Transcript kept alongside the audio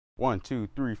1, 2,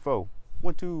 3, 4.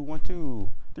 1, 2, 1, 2,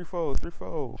 3, 4, 3,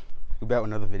 4. We back with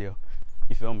another video.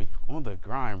 You feel me? On the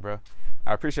grind, bro.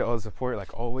 I appreciate all the support,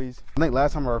 like always. I think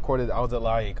last time I recorded, I was at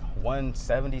like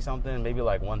 170 something, maybe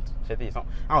like 150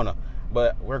 something. I don't know.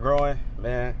 But we're growing,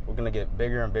 man. We're gonna get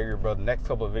bigger and bigger, bro. The next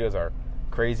couple of videos are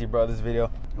crazy, bro. This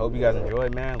video. Hope you guys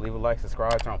enjoyed, man. Leave a like,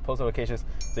 subscribe, turn on post notifications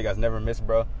so you guys never miss,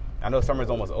 bro. I know summer's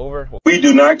almost over. We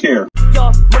do not care.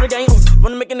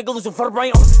 Wanna make a nigga lose for the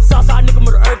brain on. Southside nigga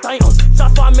murder everything on.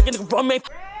 Shots fire make a nigga run me.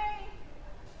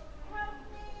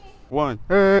 One.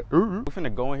 We're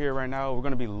finna go in here right now. We're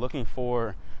gonna be looking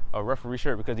for a referee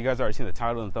shirt because you guys already seen the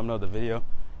title and thumbnail of the video.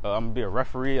 I'm gonna be a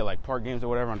referee at like park games or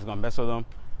whatever. I'm just gonna mess with them.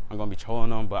 I'm gonna be trolling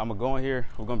them, but I'm gonna go in here.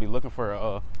 We're gonna be looking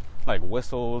for like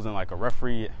whistles and like a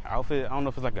referee outfit. I don't know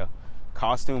if it's like a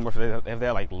costume or if they have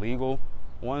like legal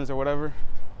ones or whatever.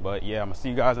 But yeah, I'm gonna see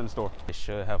you guys in the store. They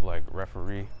should have like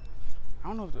referee. I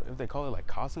don't know if they call it like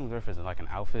costumes or if it's like an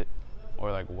outfit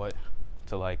or like what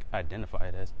to like identify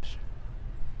it as.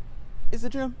 Is the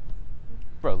gym?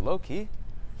 Bro, low key,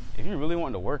 if you really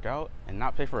want to work out and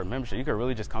not pay for a membership, you could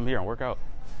really just come here and work out.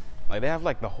 Like they have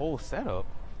like the whole setup.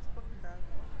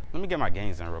 Let me get my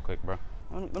gains in real quick, bro.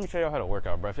 Let me show y'all how to work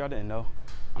out, bro. If y'all didn't know,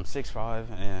 I'm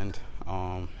 6'5" and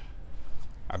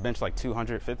I bench like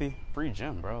 250. Free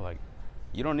gym, bro. Like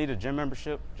you don't need a gym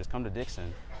membership. Just come to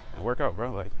Dixon and work out,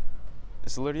 bro. Like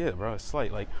it's literally it, bro. It's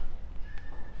like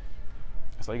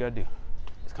that's all you gotta do.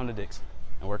 Just come to Dix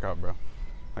and work out, bro.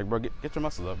 Like, bro, get your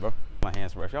muscles up, bro. My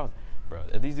hands, bro. If y'all, bro,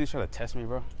 if these dudes try to test me,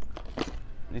 bro.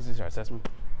 These dudes try to test me.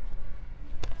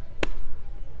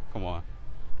 Come on,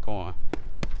 come on.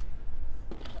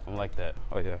 I'm like that.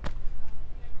 Oh yeah,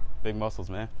 big muscles,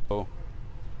 man. So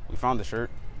we found the shirt,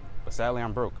 but sadly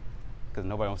I'm broke because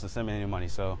nobody wants to send me any money.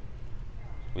 So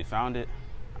we found it.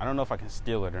 I don't know if I can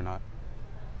steal it or not.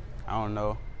 I don't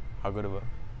know how good of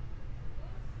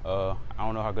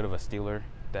a stealer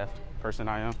theft person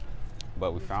I am,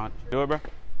 but we found. Do it, bro.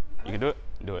 You can do it.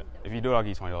 Do it. If you do it, I'll give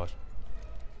you $20.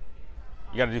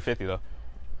 You gotta do 50 though.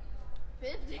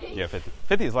 50? Yeah, 50.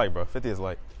 50 is light, bro. 50 is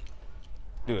light.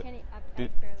 Do it. Do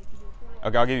it.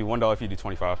 Okay, I'll give you $1 if you do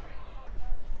 25.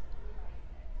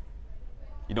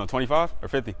 You doing 25 or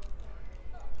 50?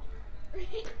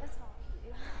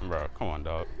 Bro, come on,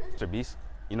 dog. Mr. Beast.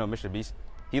 You know Mr. Beast?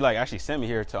 He like actually sent me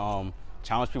here to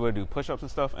challenge people to do push-ups and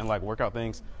stuff and like workout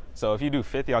things. So if you do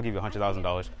 50, I'll give you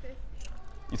 $100,000.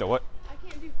 You said what? I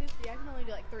can't do 50. I can only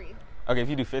do like 3. Okay, if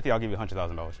you do 50, I'll give you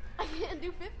 $100,000. I can't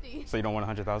do 50. So you don't want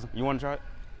 100,000? You want to try it?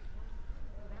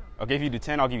 Okay, if you do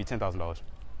 10, I'll give you $10,000.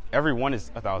 Every one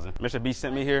is 1,000. Mr. B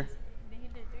sent me here. He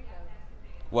did 3,000.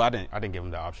 Well, I didn't give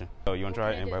him the option. So you want to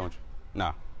try it? Anybody want?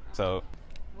 Nah. So.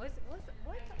 What?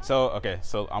 So okay,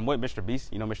 so I'm with Mr.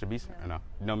 Beast. You know Mr. Beast or no?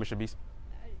 You know Mr. Beast?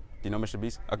 Do you know Mr.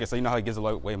 Beast? Okay, so you know how he gives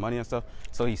away money and stuff.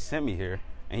 So he sent me here,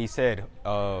 and he said,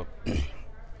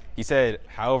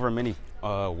 however many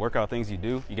workout things you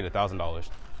do, you get $1,000.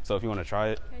 So if you want to try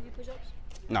it. Can I do push-ups?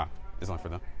 Nah, it's only for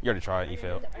them. You already tried it. You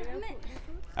failed.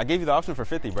 I gave you the option for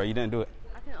 50, bro. You didn't do it.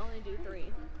 I can only do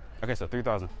 3. Okay, so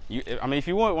 3,000. I mean, if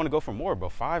you want to go for more, bro,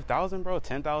 5,000, bro,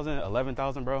 10,000,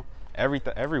 11,000, bro.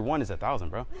 Every one is 1,000,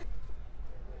 bro.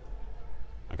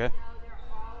 Okay.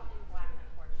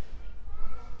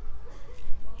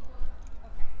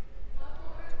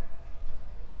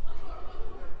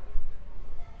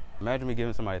 Imagine me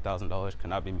giving somebody $1,000. Could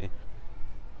not be me.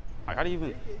 Like, how do you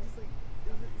even?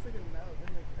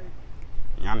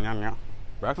 Yum, yum, yum.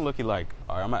 Bro, I can look you like.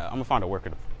 All right, I'm gonna find a worker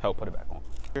to help put it back on.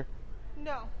 Here.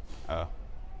 No.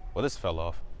 Well, this fell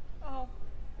off. Oh.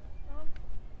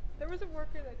 There was a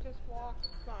worker that just walked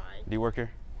by. Do you work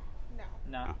here? No.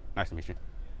 No. Oh, nice to meet you.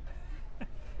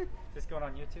 This going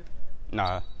on YouTube?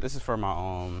 Nah, this is for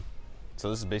my So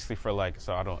this is basically for like.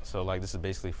 This is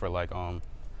basically for like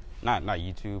not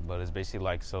YouTube, but it's basically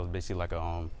like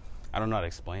a I don't know how to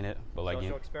explain it, but like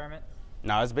social experiment.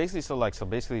 Nah, it's basically so like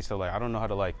I don't know how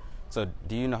to like. So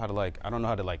do you know how to like? I don't know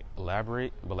how to like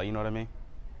elaborate, but like you know what I mean.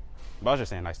 But I was just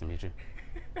saying, nice to meet you.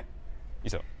 You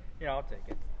so. Yeah, I'll take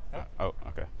it. Oh,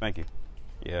 okay. Thank you.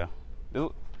 Yeah.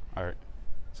 All right.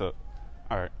 So,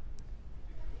 all right.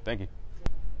 Thank you.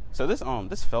 So this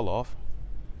fell off,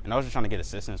 and I was just trying to get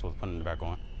assistance with putting it back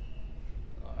on.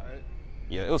 All right.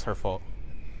 Yeah, it was her fault.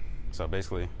 So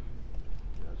basically.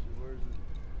 Where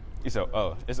is it?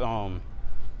 It's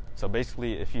so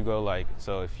basically if you go like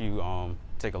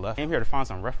take a left. I came here to find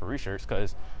some referee shirts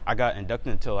because I got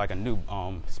inducted into like a new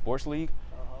sports league.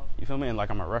 You feel me? And like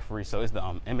I'm a referee, so it's the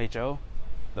MHL,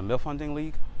 the MILF Hunting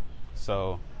League.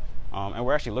 So and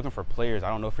we're actually looking for players. I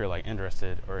don't know if you're like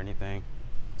interested or anything.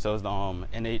 So it's the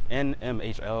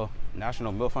NMHL,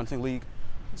 National MILF Hunting League.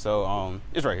 So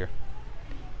it's right here.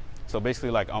 So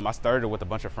basically, like, I started with a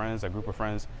bunch of friends, a group of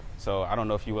friends. So I don't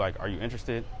know if you like, are you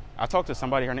interested? I talked to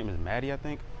somebody. Her name is Maddie, I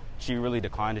think. She really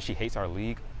declined it. She hates our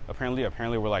league. Apparently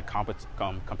we're like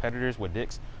competitors with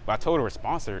dicks. But I told her we're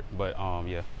sponsored. But yeah,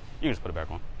 you can just put it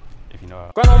back on if you know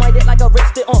how. Grind on my dick like a rich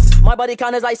stick, my body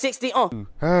count is like 60, 1,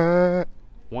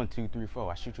 2, 3,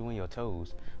 4. I shoot you in your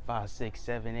toes. 5, 6,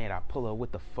 7, 8. I pull her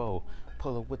with the foe.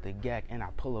 Pull her with the gack and I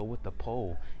pull her with the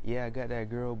pole. Yeah, I got that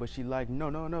girl, but she like no,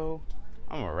 no, no.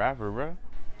 I'm a rapper, bro.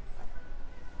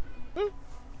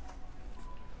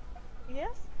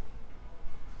 Yes?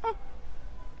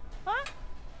 Huh?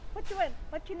 What you want?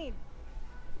 What you need?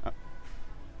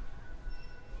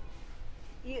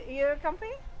 You're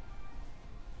company?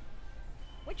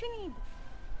 What you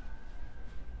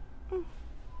need?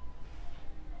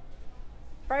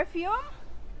 Perfume?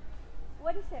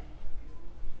 What is it?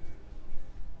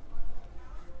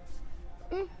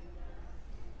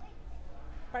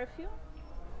 Perfume?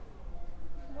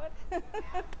 What?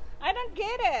 I don't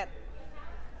get it.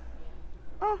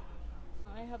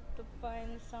 I have to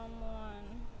find someone.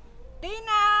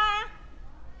 Dina!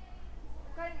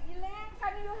 Elaine,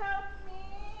 can you help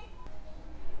me?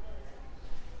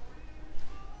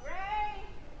 Ray,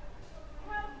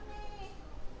 help me.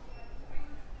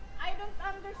 I don't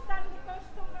understand the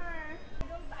customer.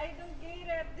 I don't get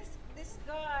it. This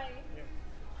guy. Yeah.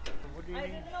 What do you I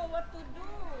need? don't know what to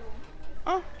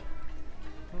do.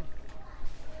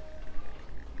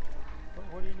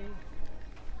 What do you need?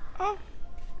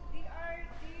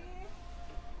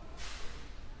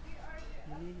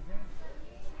 You need anything?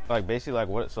 Like basically like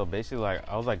what? So basically like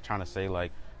I was like trying to say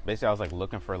like basically I was like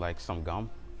looking for like some gum.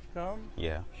 Gum?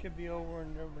 Yeah. Should be over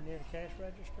near the cash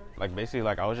register. Like basically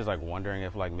like I was just like wondering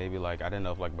if like maybe like I didn't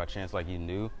know if like by chance like you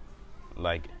knew,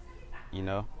 like, you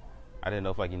know, I didn't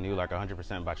know if like you knew like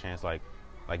 100% by chance like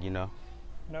you know.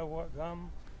 Know what gum?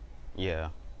 Yeah.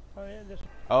 Oh yeah, this.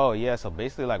 Oh yeah. So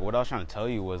basically like what I was trying to tell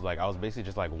you was like I was basically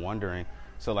just like wondering.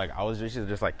 So like I was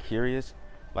just like curious.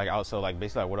 Like I was so like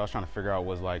basically like, what I was trying to figure out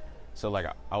was like so like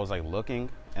I was like looking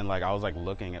and like I was like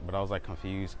looking at but I was like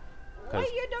confused. Why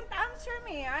you don't answer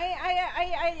me?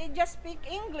 I just speak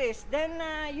English. Then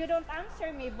you don't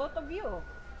answer me, both of you.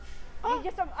 You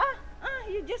just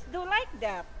you just do like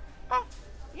that.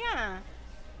 Yeah.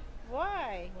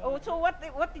 Why? Well, so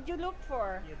what did you look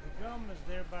for? Yeah, the gum is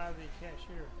there by the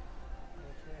cashier.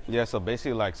 Yeah, so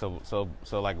basically like so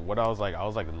like what I was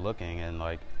like looking and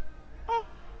like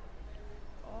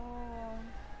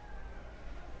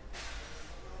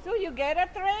So you get it,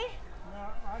 Ray? No,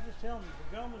 I just tell them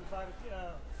the gum is by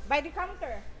the By the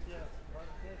counter. yeah, by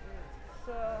the cashier.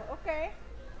 So okay.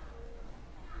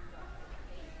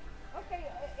 Okay,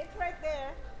 it's right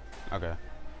there. okay.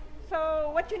 So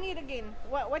what you need again?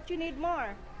 What you need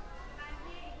more?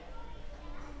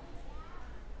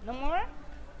 No more?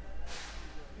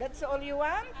 That's all you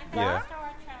want? Yeah.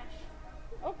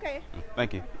 Okay.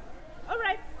 Thank you. All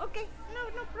right. Okay.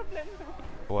 No problem.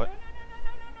 What? No.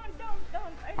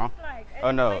 Don't. I don't like. I Oh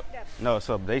don't no. like that. No,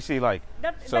 so basically like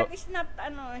That so is not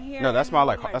here. no, that's in my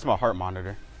like Walmart. that's my heart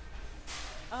monitor.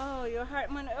 Oh, your heart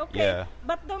monitor. Okay. Yeah.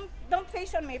 But don't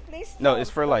face on me, please. No, it's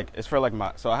for like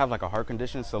my so I have like a heart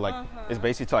condition, so like it's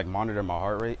basically to like monitor my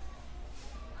heart rate.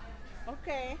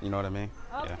 Okay. You know what I mean?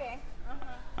 Yeah. Okay.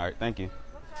 All right, thank you.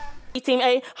 Team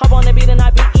A, hop on the beat and I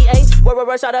beat EA.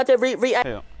 Word, shout out to react.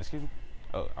 Hey, excuse me.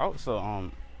 Oh,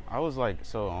 I was like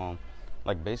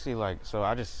like basically like so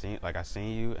I just seen like I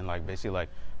seen you and like basically like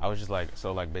I was just like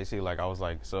so like basically like I was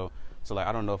like so like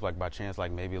I don't know if like by chance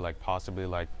like maybe like possibly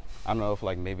like I don't know if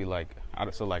like maybe like I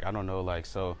don't know like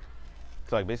so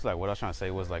like basically like what I was trying to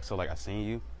say was like so like I seen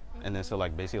you and then so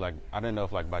like basically like I didn't know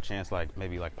if like by chance like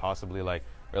maybe like possibly like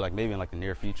or like maybe in like the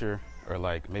near future or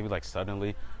like maybe like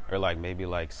suddenly or like maybe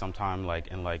like sometime like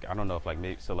in like I don't know if like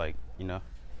maybe so like you know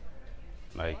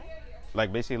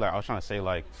like basically like I was trying to say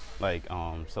like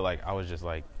so like I was just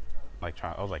like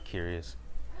trying I was like curious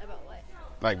About what?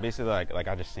 like basically like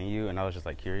I just seen you and I was just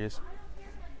like curious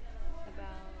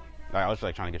About. like I was just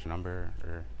like trying to get your number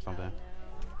or something.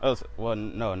 Oh, no. Well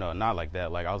no not like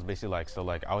that like I was basically like so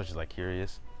like I was just like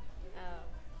curious.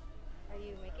 Oh. Are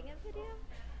you making a video?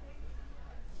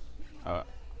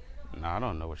 No, I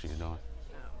don't know what she's doing.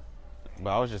 But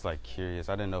I was just like curious.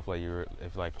 I didn't know if like you were,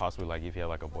 if like possibly like if you had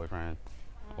like a boyfriend,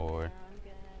 Oh, or. no, I'm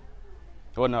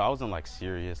good. Well, no, I wasn't like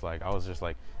serious. Like I was just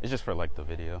like it's just for like the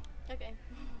video. Okay.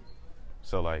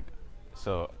 So like,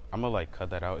 so I'm gonna like cut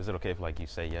that out. Is it okay if like you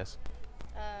say yes?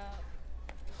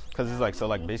 Cause it's like so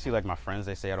like basically like my friends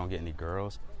they say I don't get any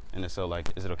girls, and then so like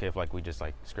is it okay if like we just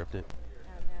like script it?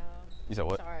 No. You said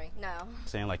what? Sorry. No.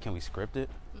 Saying like can we script it?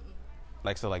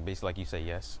 Like so like basically like you say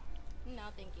yes. No,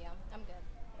 thank you. I'm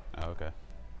good. Oh, okay.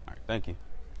 right, thank you.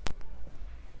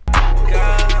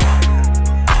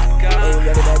 Ain't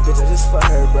love with that bitch, I just fuck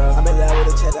her, bro. I'm in love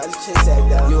with a chat, I just chase that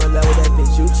dog. You in love with that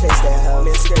bitch, you chase that hoe.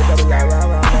 Me and Skirt double got